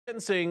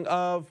Sentencing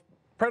of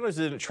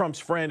President Trump's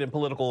friend and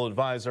political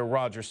advisor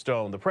Roger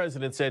Stone. The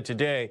president said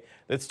today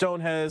that Stone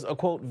has a,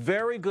 quote,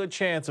 very good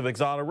chance of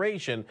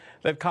exoneration.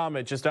 That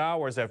comment just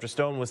hours after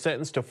Stone was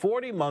sentenced to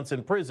 40 months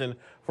in prison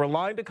for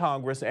lying to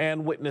Congress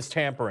and witness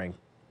tampering.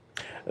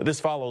 This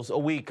follows a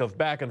week of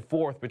back and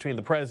forth between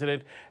the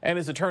president and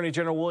his attorney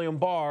general William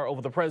Barr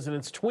over the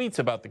president's tweets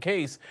about the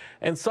case,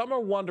 and some are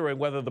wondering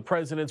whether the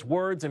president's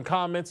words and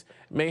comments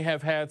may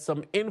have had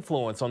some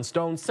influence on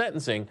Stone's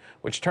sentencing,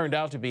 which turned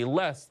out to be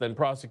less than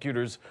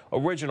prosecutors'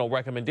 original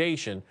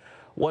recommendation.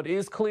 What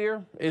is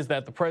clear is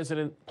that the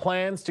president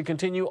plans to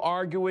continue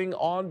arguing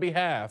on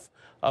behalf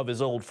of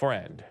his old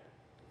friend.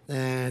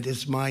 And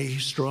it's my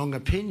strong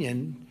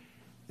opinion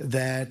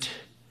that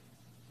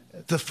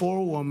the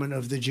forewoman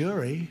of the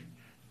jury,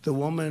 the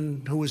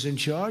woman who was in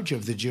charge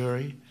of the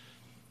jury,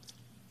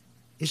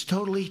 is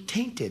totally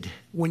tainted.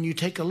 When you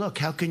take a look,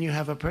 how can you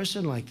have a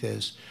person like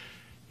this?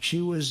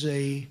 She was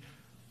a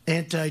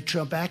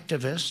anti-Trump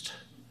activist.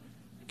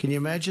 Can you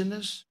imagine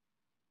this?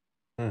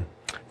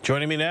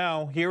 Joining me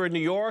now here in New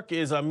York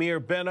is Amir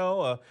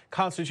Benno, a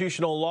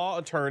constitutional law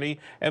attorney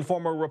and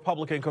former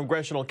Republican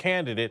congressional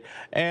candidate,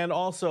 and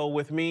also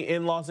with me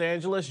in Los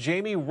Angeles,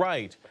 Jamie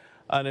Wright,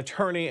 an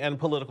attorney and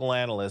political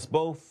analyst.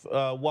 Both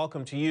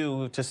welcome to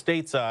you to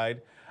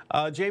stateside.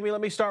 Jamie,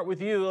 let me start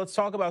with you. Let's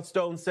talk about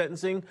Stone's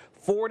sentencing.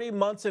 40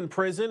 months in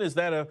prison. Is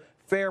that a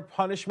fair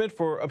punishment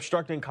for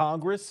obstructing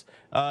Congress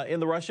in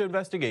the Russia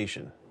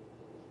investigation?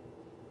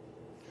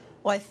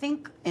 Well, I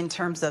think in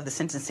terms of the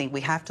sentencing,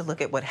 we have to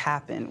look at what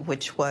happened,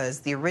 which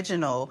was the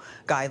original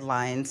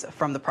guidelines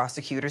from the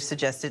prosecutors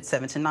suggested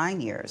 7 to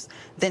 9 years.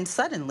 Then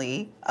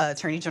suddenly,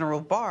 Attorney General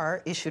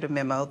Barr issued a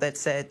memo that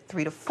said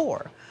 3 to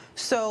 4.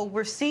 So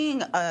we're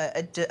seeing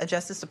a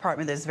Justice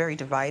Department that is very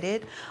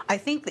divided. I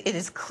think it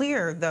is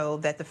clear, though,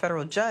 that the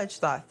federal judge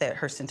thought that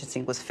her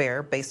sentencing was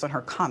fair based on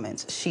her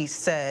comments. She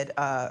said,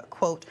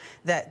 quote,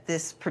 that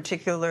this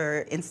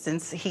particular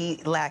instance, he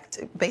lacked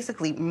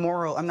basically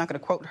moral, I'm not going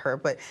to quote her,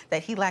 but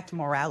that he lacked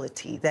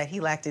morality, that he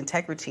lacked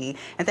integrity,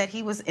 and that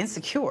he was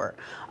insecure.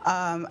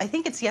 I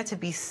think it's yet to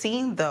be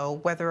seen,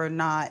 though, whether or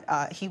not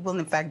he will,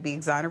 in fact, be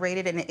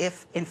exonerated, and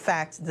if, in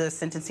fact, the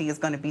sentencing is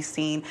going to be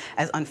seen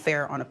as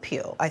unfair on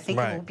appeal. I think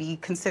it will be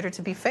considered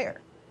to be fair.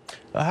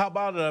 How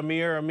about it,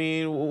 Amir? I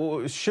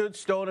mean, should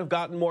Stone have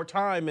gotten more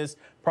time as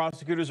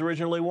prosecutors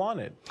originally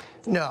wanted?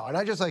 No, and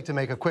I'd just like to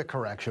make a quick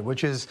correction,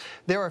 which is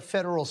there are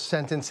federal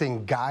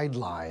sentencing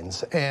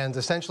guidelines, and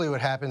essentially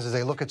what happens is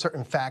they look at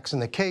certain facts in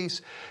the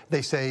case.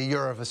 They say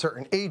you're of a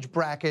certain age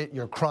bracket,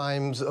 your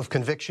crimes of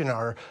conviction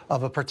are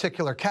of a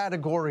particular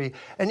category,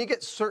 and you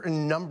get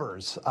certain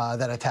numbers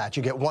that attach.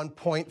 You get 1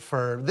 point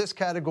for this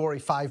category,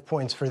 5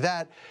 points for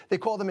that. They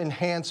call them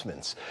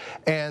enhancements.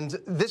 And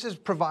this is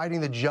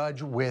providing the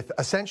judge with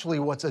essentially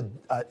what's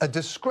a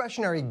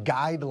discretionary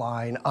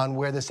guideline on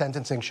where the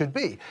sentencing should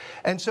be.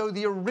 And so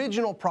the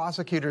original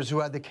prosecutors who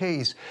had the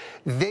case,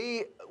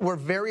 they were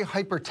very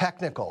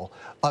hyper-technical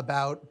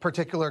about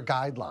particular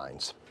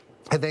guidelines.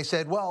 And they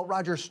said, well,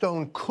 Roger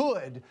Stone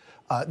could,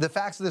 the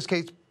facts of this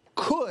case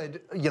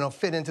could,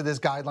 fit into this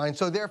guideline,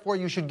 so therefore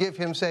you should give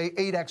him, say,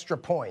 8 extra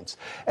points.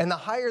 And the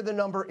higher the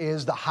number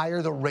is, the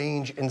higher the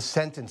range in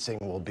sentencing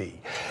will be.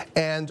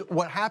 And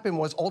what happened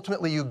was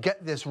ultimately you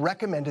get this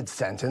recommended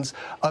sentence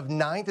of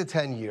 9 to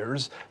 10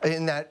 years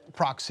in that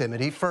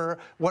proximity for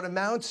what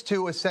amounts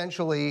to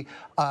essentially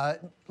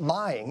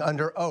lying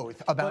under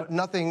oath about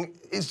nothing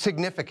is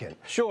significant.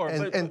 Sure.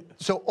 And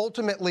so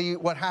ultimately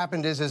what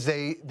happened is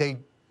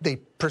they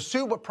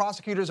pursue what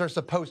prosecutors are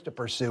supposed to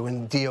pursue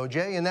in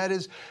DOJ, and that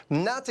is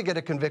not to get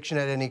a conviction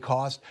at any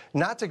cost,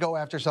 not to go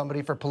after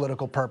somebody for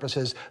political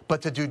purposes,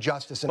 but to do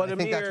justice. And I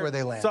think that's where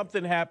they land.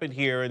 Something happened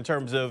here in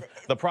terms of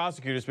the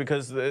prosecutors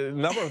because a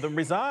number of them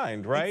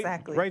resigned, right?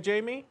 Exactly. Right,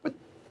 Jamie?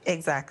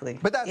 Exactly.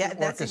 But that's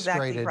that's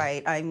exactly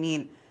right. I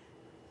mean,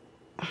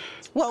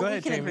 well,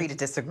 we can agree to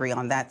disagree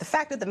on that. The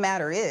fact of the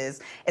matter is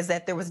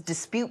that there was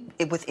dispute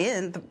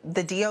within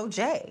the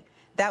DOJ.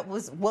 That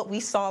was what we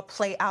saw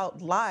play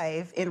out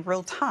live in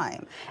real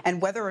time.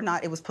 And whether or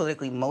not it was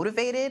politically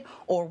motivated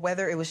or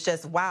whether it was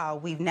just, wow,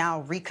 we've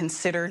now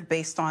reconsidered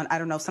based on, I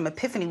don't know, some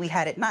epiphany we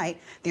had at night,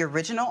 the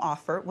original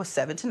offer was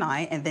 7 to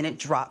 9, and then it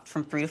dropped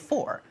from 3 to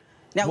 4.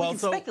 Now, we can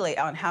speculate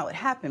on how it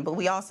happened, but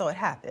we also it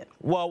happened.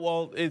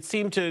 Well, it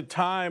seemed to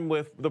time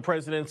with the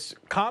president's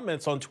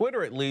comments on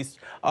Twitter, at least,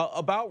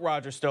 about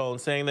Roger Stone,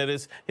 saying that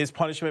his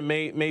punishment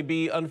may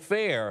be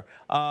unfair.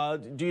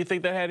 Do you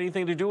think that had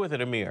anything to do with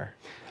it, Amir?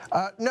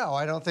 No,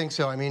 I don't think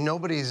so. I mean,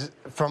 nobody's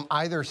from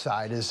either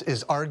side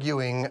is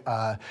arguing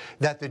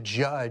that the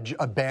judge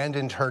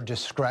abandoned her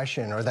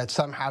discretion or that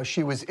somehow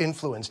she was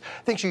influenced.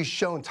 I think she's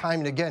shown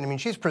time and again. I mean,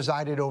 she's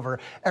presided over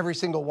every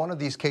single one of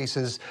these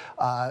cases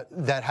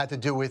that had to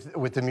do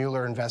with the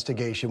Mueller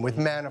investigation, with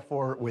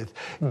Manafort, with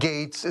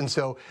Gates, and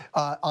so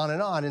on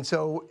and on. And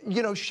so,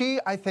 she,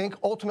 I think,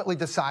 ultimately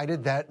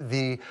decided that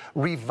the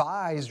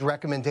revised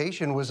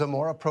recommendation was a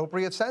more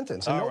appropriate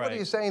sentence. And nobody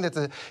is saying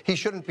that he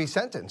shouldn't be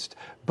sentenced.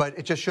 but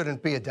it just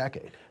shouldn't be a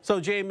decade. So,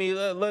 Jamie,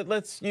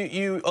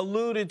 you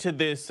alluded to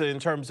this in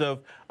terms of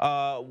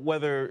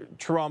whether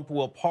Trump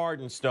will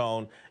pardon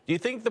Stone. Do you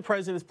think the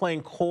president is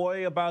playing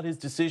coy about his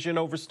decision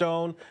over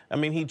Stone? I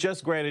mean, he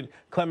just granted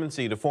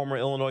clemency to former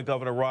Illinois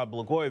Governor Rod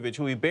Blagojevich,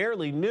 who he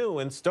barely knew,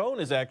 and Stone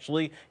is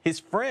actually his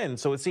friend.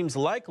 So it seems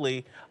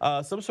likely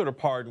some sort of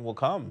pardon will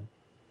come.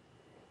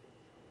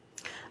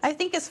 I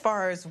think as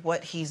far as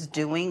what he's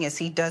doing is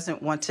he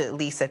doesn't want to, at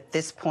least at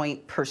this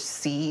point,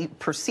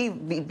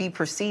 be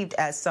perceived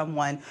as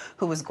someone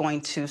who is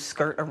going to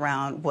skirt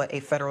around what a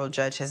federal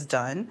judge has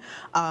done.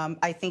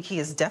 I think he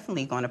is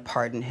definitely going to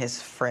pardon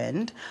his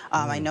friend.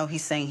 I know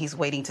he's saying he's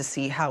waiting to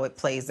see how it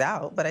plays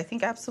out, but I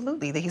think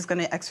absolutely that he's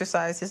going to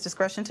exercise his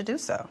discretion to do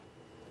so.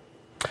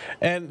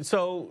 And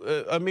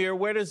so, Amir,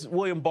 where does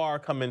William Barr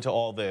come into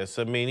all this?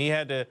 I mean, he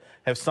had to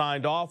have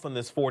signed off on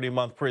this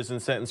 40-month prison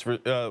sentence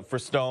for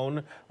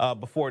Stone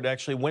before it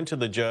actually went to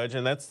the judge,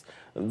 and that's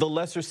the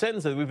lesser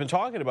sentence that we've been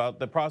talking about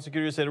that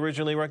prosecutors had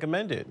originally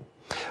recommended.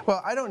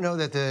 Well, I don't know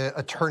that the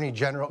Attorney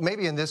General,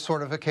 maybe in this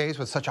sort of a case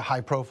with such a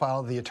high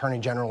profile, the Attorney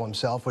General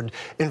himself would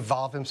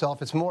involve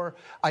himself. It's more,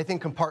 I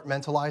think,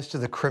 compartmentalized to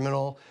the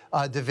criminal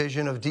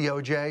division of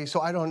DOJ.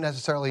 So I don't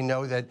necessarily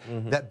know that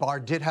that Barr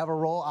did have a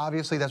role.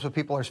 Obviously, that's what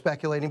people are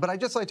speculating. But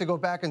I'd just like to go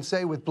back and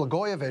say with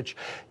Blagojevich,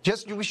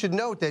 we should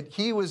note that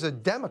he was a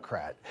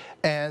Democrat.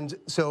 And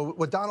so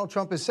what Donald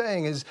Trump is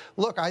saying is,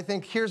 look, I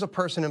think here's a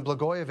person in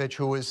Blagojevich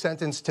who was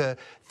sentenced to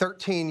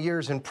 13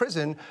 years in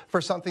prison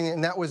for something,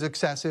 and that was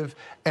excessive.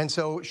 And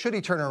so should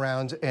he turn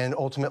around and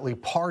ultimately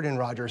pardon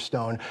Roger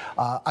Stone,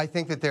 I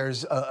think that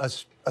there's a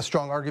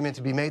strong argument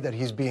to be made that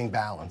he's being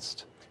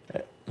balanced.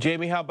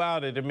 Jamie, how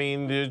about it? I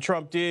mean,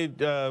 Trump did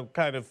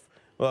kind of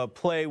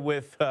play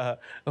with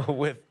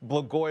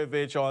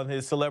Blagojevich on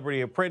his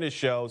Celebrity Apprentice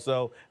show,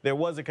 so there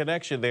was a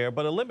connection there,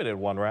 but a limited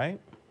one,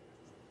 right?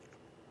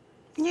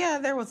 Yeah,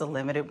 there was a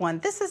limited one.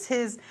 This is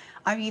his,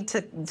 I mean,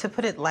 to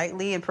put it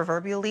lightly and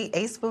proverbially,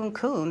 a spoon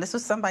coon. This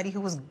was somebody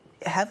who was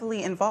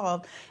heavily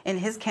involved in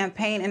his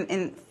campaign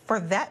and for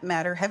that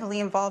matter, heavily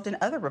involved in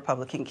other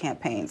Republican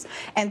campaigns.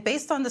 And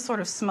based on the sort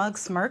of smug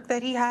smirk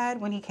that he had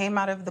when he came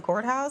out of the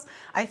courthouse,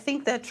 I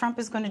think that Trump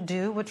is going to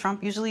do what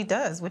Trump usually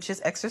does, which is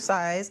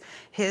exercise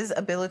his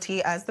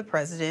ability as the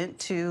president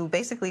to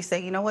basically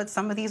say, you know what,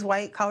 some of these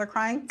white-collar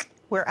crime,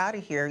 we're out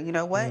of here. You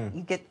know what?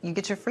 You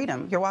get your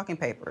freedom, your walking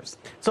papers.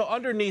 So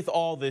underneath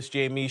all this,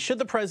 Jamie, should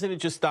the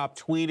president just stop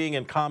tweeting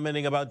and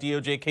commenting about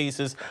DOJ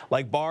cases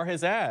like Barr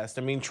has asked?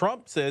 I mean,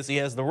 Trump says he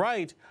has the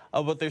right,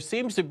 but there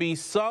seems to be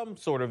some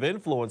sort of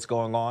influence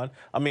going on.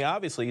 I mean,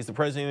 obviously, he's the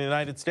president of the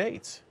United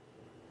States.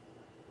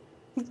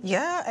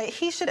 Yeah,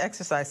 he should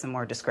exercise some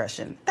more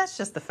discretion. That's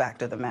just the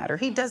fact of the matter.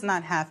 He does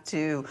not have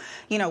to,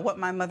 you know, what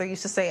my mother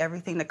used to say,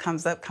 everything that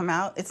comes up, come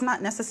out. It's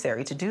not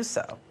necessary to do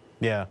so.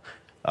 Yeah.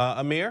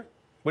 Amir?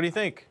 What do you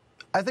think?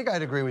 I think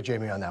I'd agree with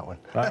Jamie on that one.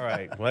 All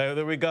right. Well,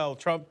 there we go.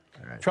 Trump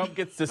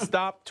gets to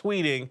stop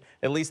tweeting.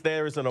 At least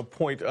there isn't a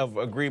point of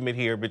agreement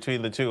here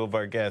between the two of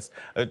our guests.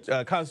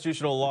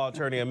 Constitutional law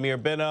attorney Amir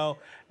Benno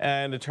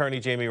and attorney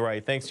Jamie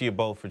Wright. Thanks to you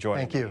both for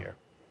joining me here.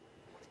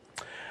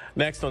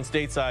 Next on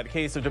Stateside,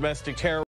 case of domestic terror.